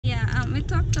we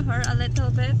talked to her a little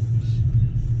bit,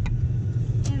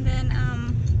 and then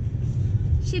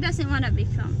she doesn't want to be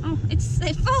filmed. Oh, it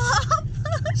fell off.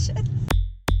 Oh, shit.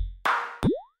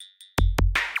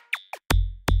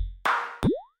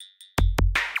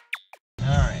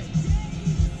 Alright.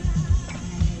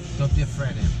 Don't be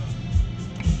afraid, April.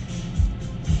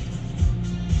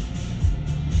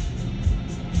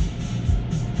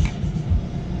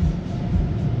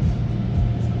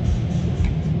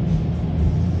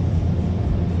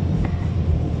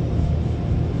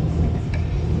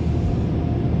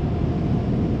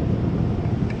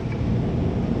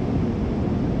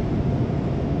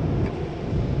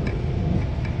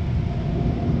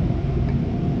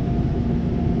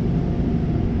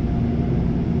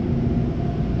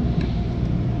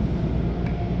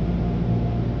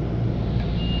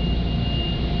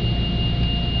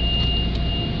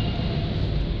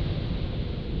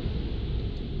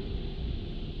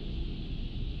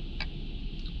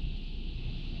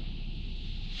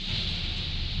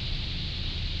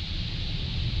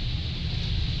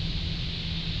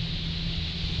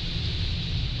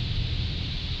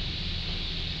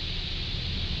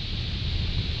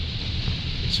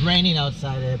 It's raining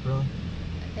outside, April.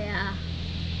 Yeah.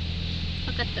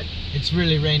 Look at that. It's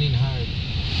really raining hard.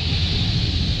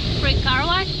 Free car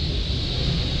wash?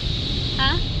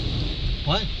 Huh?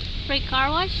 What? Free car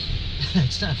wash?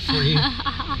 It's not free.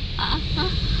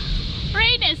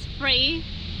 Rain is free.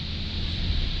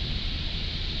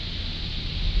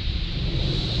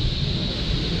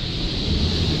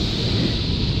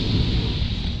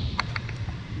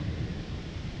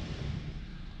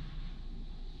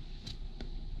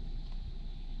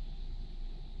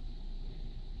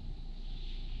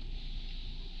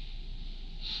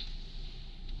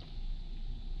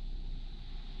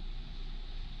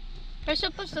 They're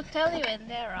supposed to tell you in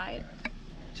there, right?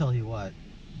 Tell you what?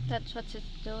 That's what it's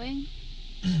doing?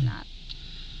 It's not.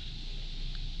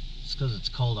 It's because it's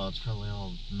cold out. It's probably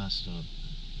all messed up.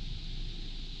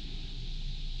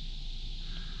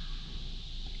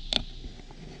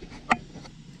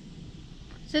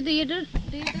 So do you do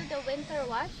the winter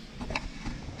wash?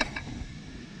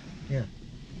 Yeah.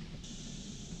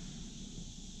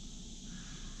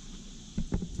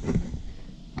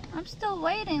 I'm still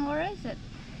waiting. Where is it?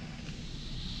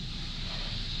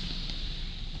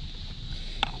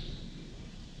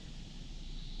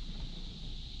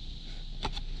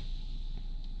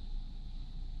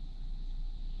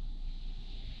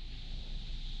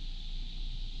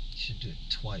 You should do it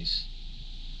twice.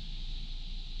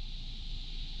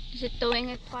 Is it doing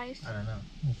it twice? I don't know.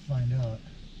 We'll find out.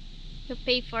 You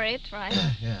pay for it, right?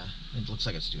 Yeah. It looks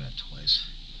like it's doing it twice.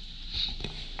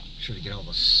 Sure to get all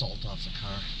the salt off the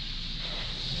car.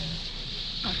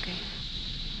 Yeah. Okay.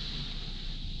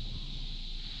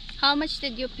 How much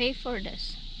did you pay for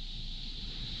this?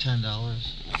 $10.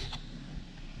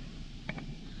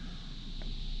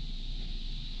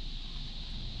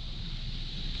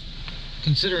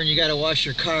 Considering you gotta wash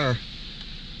your car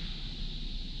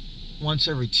once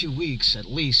every 2 weeks at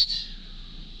least,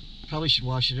 probably should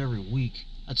wash it every week.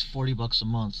 That's $40 a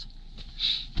month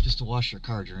just to wash your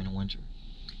car during the winter.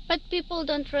 But people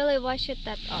don't really wash it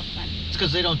that often. It's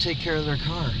because they don't take care of their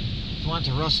car. If you want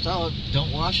it to rust out,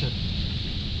 don't wash it.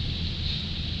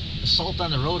 The salt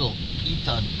on the road will eat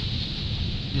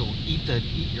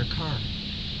your car.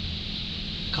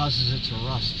 It causes it to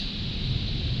rust.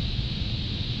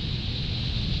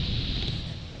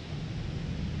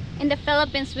 In the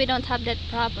Philippines, we don't have that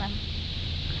problem.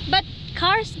 But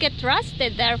cars get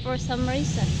rusted there for some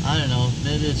reason. I don't know.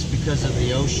 Maybe it's because of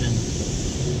the ocean.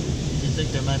 Do you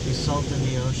think there might be salt in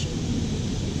the ocean?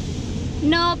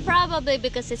 No, probably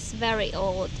because it's very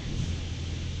old.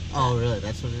 Oh, really?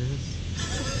 That's what it is?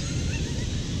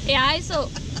 Yeah, so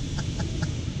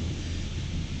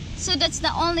that's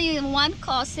the only one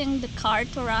causing the car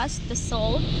to rust, the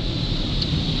salt.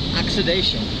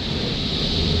 Oxidation.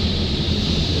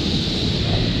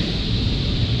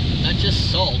 Not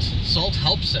just salt. Salt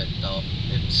helps it, though.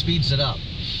 It speeds it up.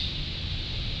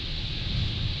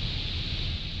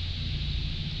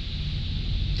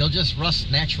 They'll just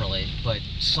rust naturally, but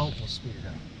salt will speed it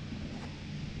up.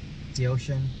 The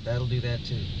ocean, that'll do that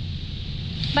too.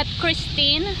 But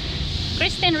Christine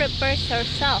repairs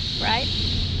herself, right?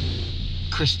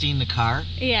 Christine the car?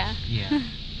 Yeah. Yeah.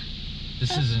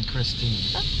 This isn't Christine.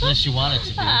 Unless you want it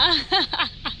to be.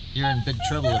 You're in big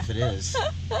trouble if it is.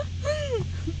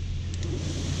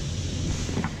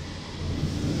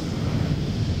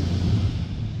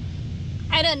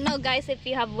 I don't know, guys, if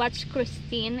you have watched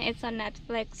Christine. It's on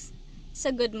Netflix. It's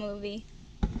a good movie.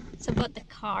 It's about the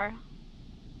car.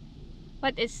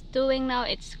 What it's doing now,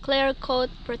 it's clear coat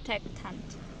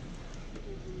protectant.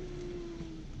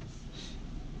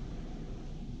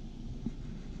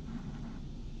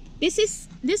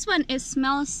 This one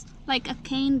smells like a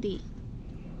candy.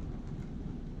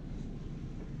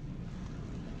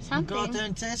 Go out there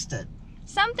and taste it.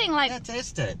 Something like. Yeah,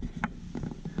 taste it.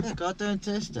 Yeah, go out there and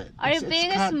taste it. Are you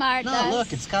being a smart No, ass?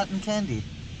 look, it's cotton candy.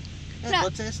 Yeah, No. go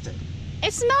taste it.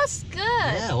 It smells good.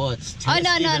 Yeah, well, it's tasty. Oh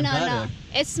no even better. no!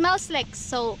 It smells like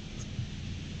soap.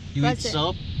 You What's eat it?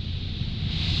 soap?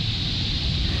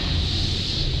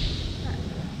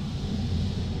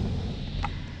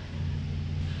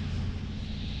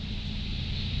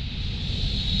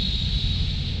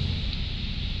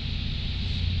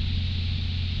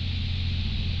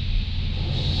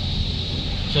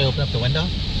 Should I open up the window?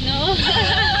 No.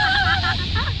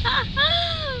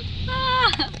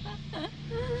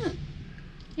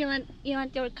 You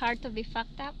want your car to be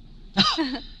fucked up?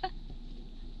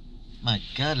 My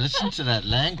God, listen to that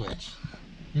language.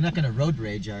 You're not gonna road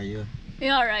rage, are you?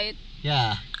 You're alright.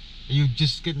 Yeah. Are you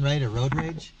just getting ready to road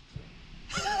rage?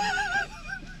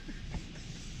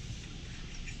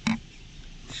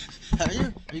 Are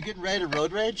you? Are you getting ready to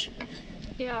road rage?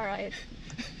 You're alright.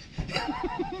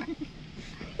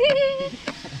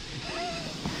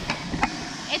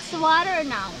 It's water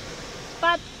now.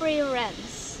 Spot-free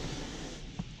rinse.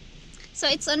 So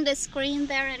it's on the screen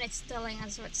there and it's telling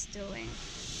us what it's doing.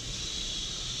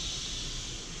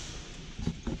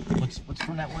 What's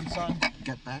from that one song?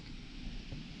 Get Back?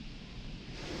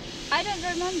 I don't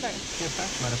remember. Get Back,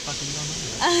 motherfucker, you don't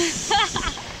know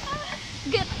that.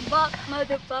 Get back,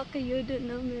 motherfucker, you don't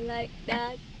know me like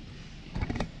that.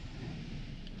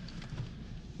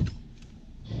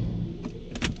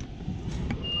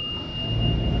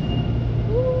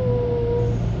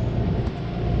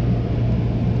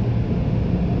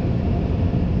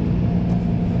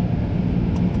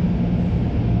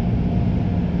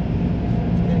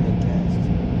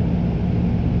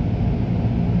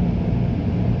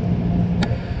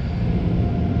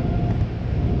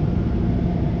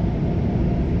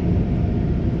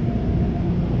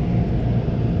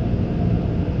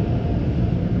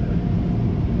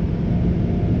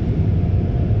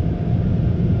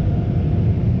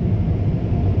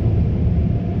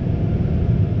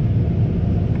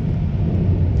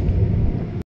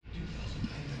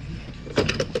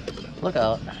 Look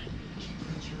out.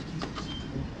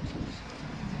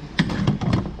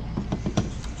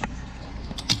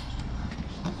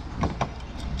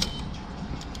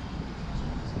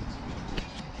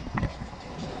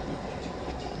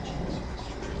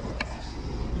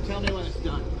 Tell me when it's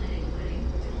done.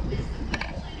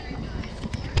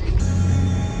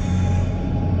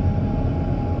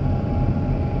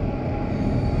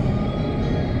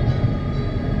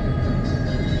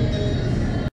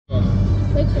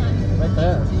 Which one? Right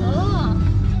there. Oh.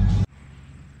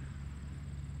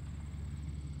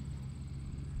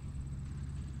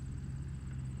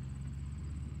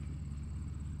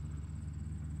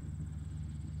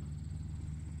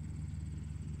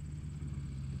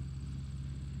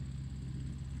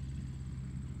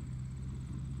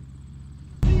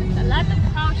 A lot of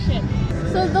cow shit.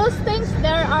 So those things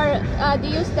there are, they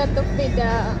use that to feed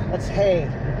the That's hay.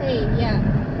 hay,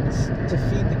 yeah. It's to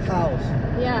feed the cows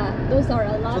Yeah, those are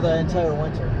a lot. for the entire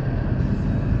winter.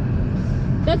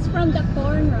 That's from the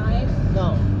corn, right?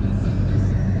 No.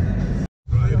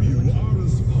 You are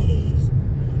as follows.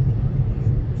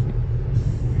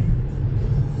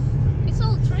 It's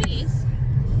all trees.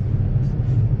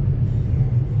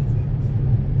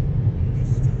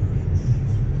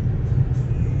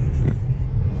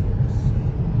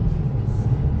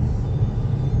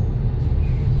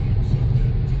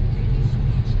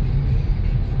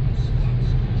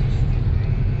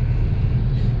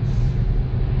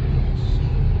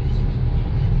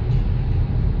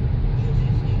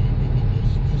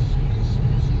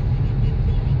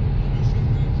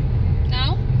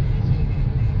 Now?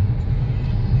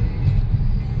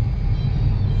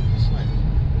 This way.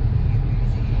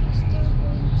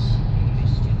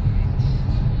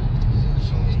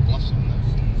 Show those bluffs over there.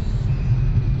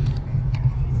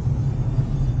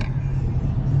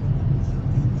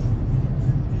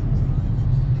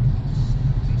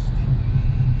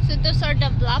 So those are the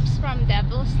bluffs from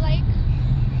Devil's Lake?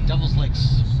 Devil's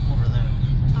Lake's over there.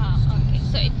 Oh, okay.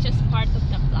 So it's just part of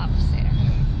the bluffs there.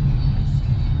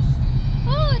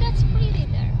 Oh, that's pretty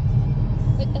there.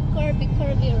 With the curvy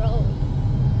road.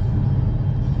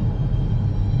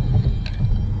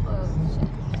 Oh, shit.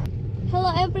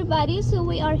 Hello everybody. So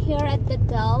we are here at the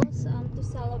Dells to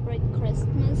celebrate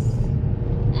Christmas.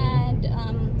 And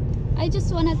I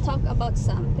just want to talk about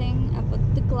something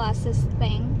about the glasses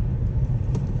thing.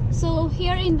 So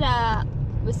here in the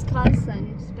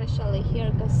Wisconsin, especially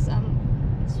here, because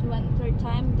it's winter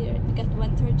time. They get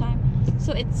winter time,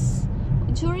 so it's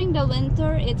during the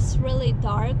winter. It's really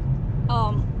dark.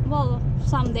 Well,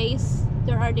 some days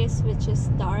there are days which is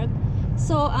dark.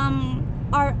 So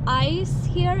our eyes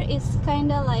here is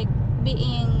kind of like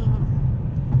being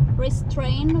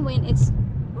restrained when it's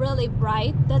really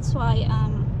bright. That's why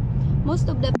most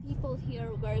of the people here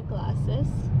wear glasses.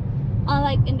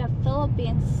 Unlike in the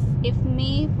Philippines, if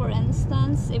me, for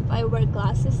instance, if I wear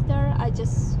glasses there, I'm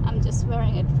just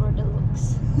wearing it for the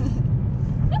looks.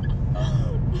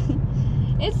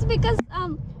 It's because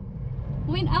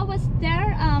when I was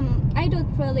there, I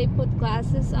don't really put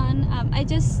glasses on.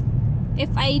 If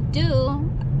I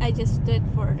do, I just do it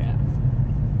for the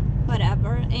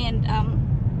whatever. And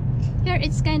here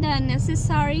it's kind of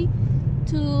necessary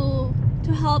to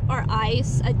help our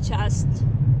eyes adjust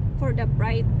for the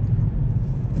bright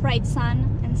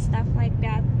sun and stuff like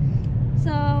that.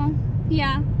 So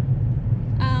yeah,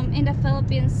 in the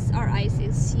Philippines, our eyes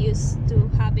is used to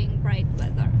having bright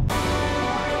weather.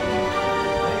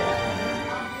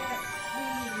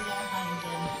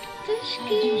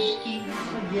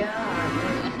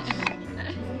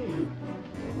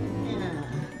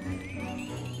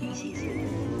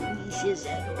 He says, I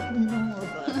don't know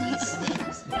about these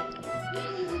things.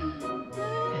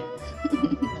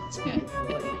 That's my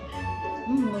boy.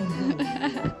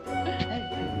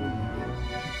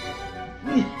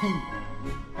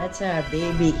 That's our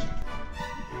baby.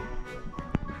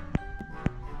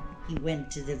 He went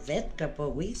to the vet a couple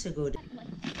of weeks ago.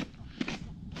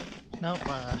 No,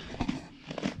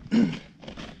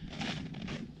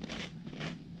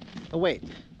 oh wait.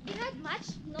 You had much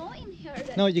snow in here.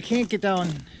 No, you can't get down.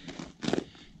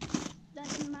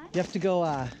 Doesn't matter. You have to go,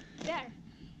 There.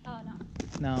 Oh no.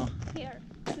 no. Here.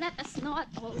 It's not a snow at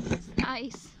all. It's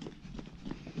ice.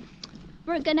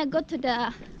 We're gonna go to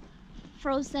the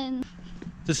frozen.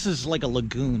 This is like a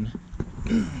lagoon.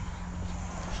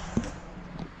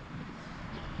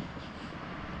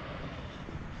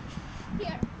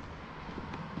 Here.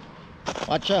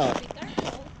 Watch out. Be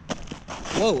careful.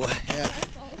 Whoa, yeah.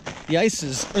 Careful. The ice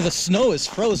is, or the snow is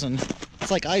frozen.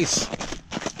 It's like ice.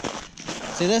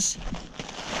 See this?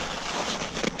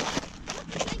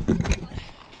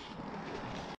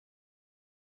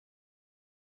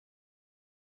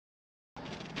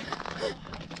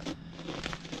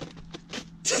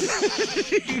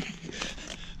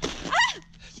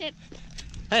 Shit.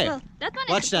 Hey, Well, that one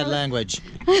watch is that frozen. language.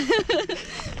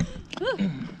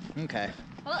 Okay.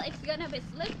 Well, it's gonna be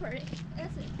slippery,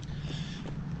 is it?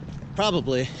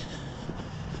 Probably.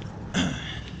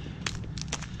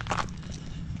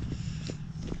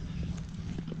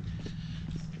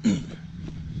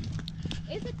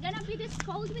 Is it gonna be this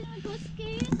cold when we go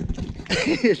skiing?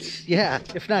 It's, yeah,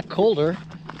 if not colder.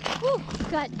 Oh,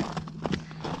 God.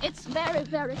 It's very,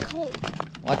 very cold.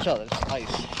 Watch out, it's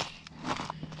ice.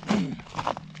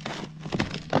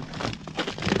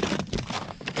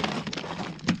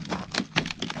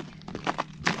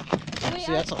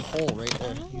 See, that's a hole right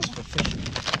there used for fishing.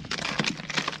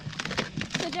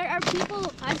 So there are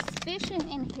people ice fishing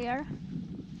in here.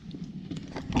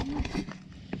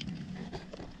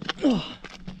 Oh,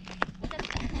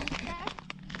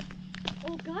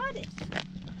 Oh God,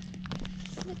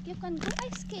 it's like you can go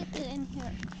ice skating in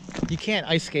here. you can't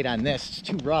ice skate on this, it's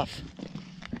too rough.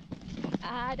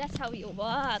 Ah, that's how you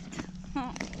walk.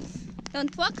 Huh.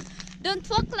 Don't walk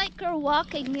like you're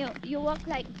walking. You walk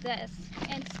like this,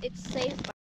 and it's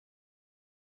safer.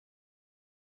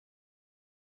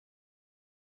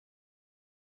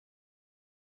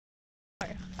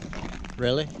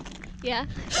 Really? Yeah.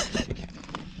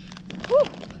 Whew.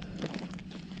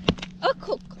 Oh,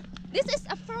 cook. This is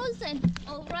a frozen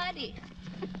already.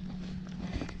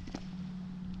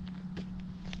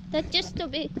 That used to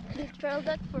be they trailed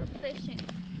that for fishing.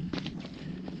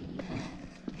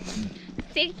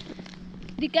 See,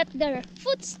 they got their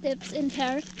footsteps in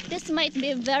here. This might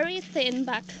be very thin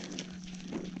back.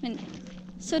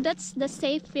 So that's the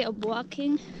safety of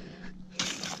walking.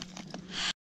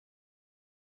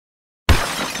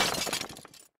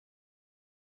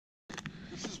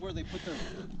 This is where they put their,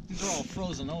 these are all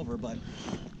frozen over, but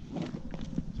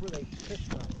it's where they fish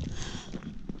from.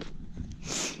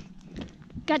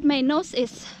 God, my nose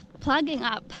is plugging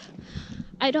up.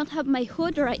 I don't have my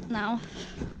hood right now.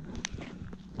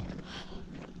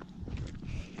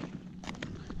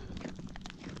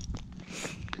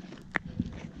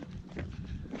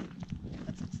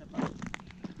 That's a tip out.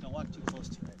 Don't walk too close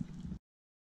to it.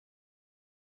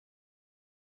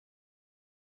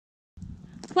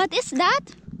 What is that?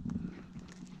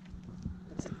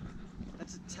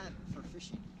 That's a tent for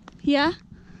fishing. Yeah.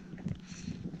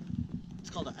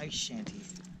 called an ice shanty.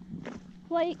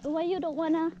 Why you don't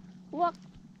wanna walk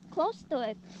close to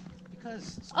it?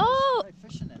 Because it's Oh!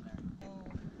 fishing in there.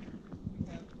 We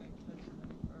have been catching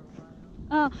them for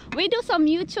a while. We do some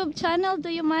YouTube channel. Do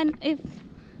you mind if?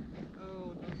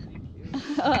 Oh, no thank you.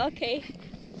 Oh, okay.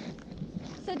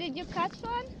 So did you catch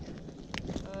one?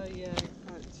 Yeah, I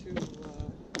caught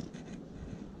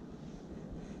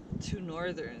two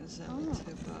northerns that would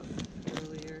tip up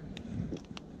earlier.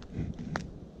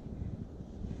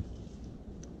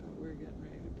 But we're getting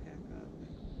ready to pack up.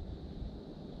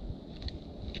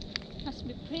 Must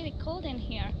be pretty cold in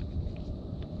here.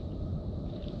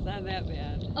 Not that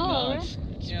bad. Oh, No, really? it's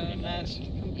You know, pretty not nice.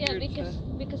 Yeah, compared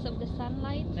because of the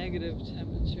sunlight. to negative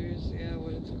temperatures. Yeah,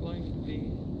 what it's going to be.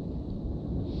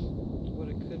 What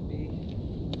it could be.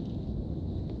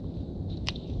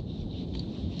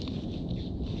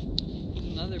 There's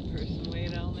another person way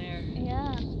down there.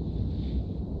 Yeah.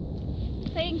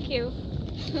 Thank you.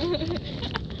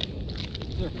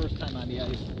 It's their first time on the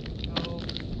ice. Oh,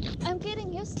 I'm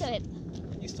getting used to it.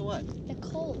 Used to what? The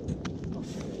cold.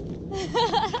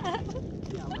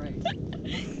 Yeah, right.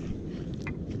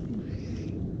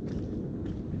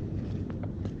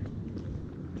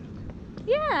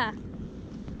 Yeah.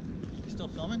 You still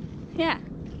filming? Yeah.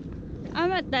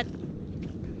 I'm at that.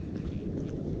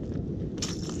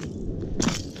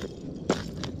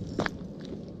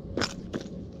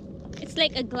 It's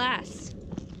like a glass.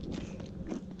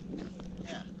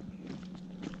 Yeah.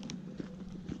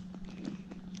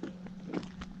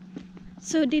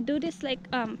 So they do this like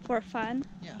for fun.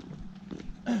 Yeah.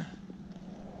 Look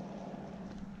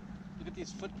at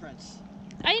these footprints.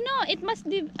 I know it must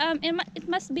be it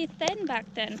must be thin back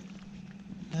then.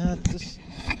 This.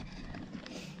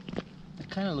 It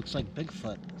kind of looks like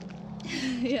Bigfoot.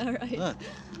 Yeah, right. Look.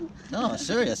 No,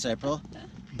 serious, April.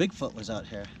 Bigfoot was out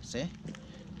here. See?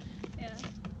 Yeah.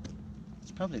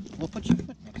 It's probably. We'll put your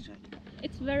foot next to it.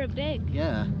 It's very big.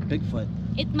 Yeah, Bigfoot.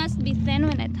 It must be thin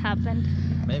when it happened.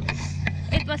 Maybe.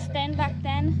 It was thin back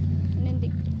then, and then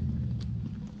they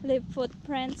leave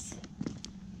footprints.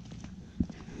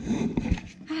 Ready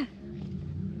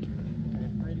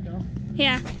to go?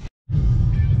 Yeah.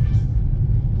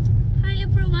 Hi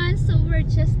everyone. So we're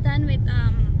just done with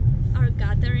our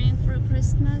gathering for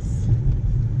Christmas,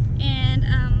 and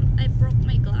I broke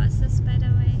my glasses, by the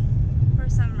way, for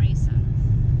some reason.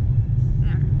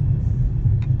 There.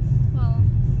 Well,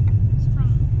 it's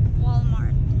from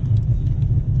Walmart.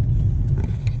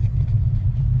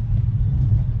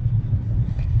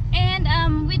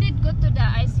 And we did go to the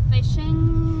ice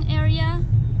fishing area,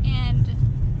 and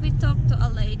we talked to a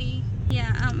lady.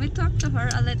 Yeah, we talked to her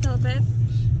a little bit,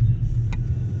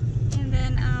 and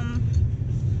then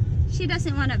she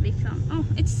doesn't want to be filmed. Oh,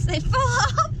 it fell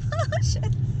off. Oh,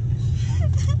 shit.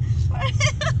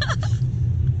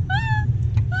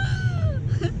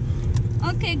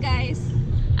 Okay guys,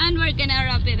 and we're gonna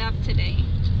wrap it up today.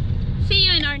 See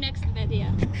you in our next video.